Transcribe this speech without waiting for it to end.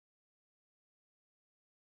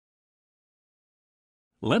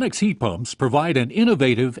Lennox heat pumps provide an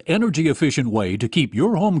innovative, energy-efficient way to keep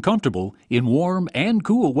your home comfortable in warm and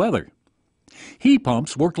cool weather. Heat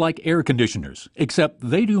pumps work like air conditioners, except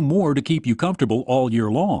they do more to keep you comfortable all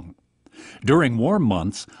year long. During warm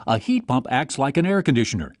months, a heat pump acts like an air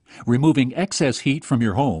conditioner, removing excess heat from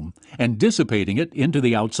your home and dissipating it into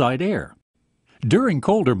the outside air. During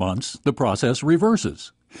colder months, the process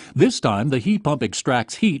reverses. This time, the heat pump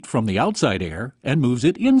extracts heat from the outside air and moves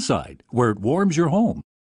it inside, where it warms your home.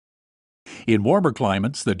 In warmer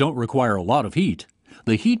climates that don't require a lot of heat,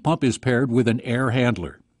 the heat pump is paired with an air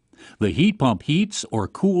handler. The heat pump heats or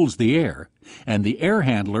cools the air, and the air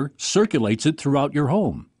handler circulates it throughout your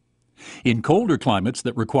home. In colder climates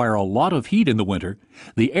that require a lot of heat in the winter,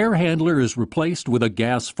 the air handler is replaced with a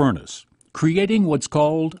gas furnace, creating what's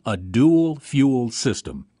called a dual fuel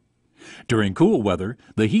system. During cool weather,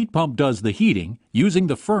 the heat pump does the heating, using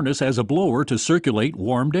the furnace as a blower to circulate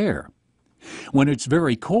warmed air. When it's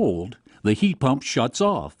very cold, the heat pump shuts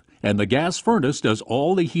off, and the gas furnace does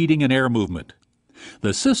all the heating and air movement.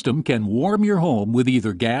 The system can warm your home with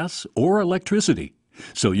either gas or electricity,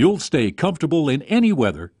 so you'll stay comfortable in any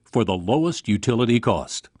weather for the lowest utility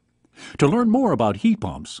cost. To learn more about heat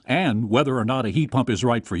pumps and whether or not a heat pump is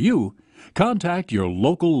right for you, contact your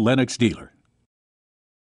local Lennox dealer.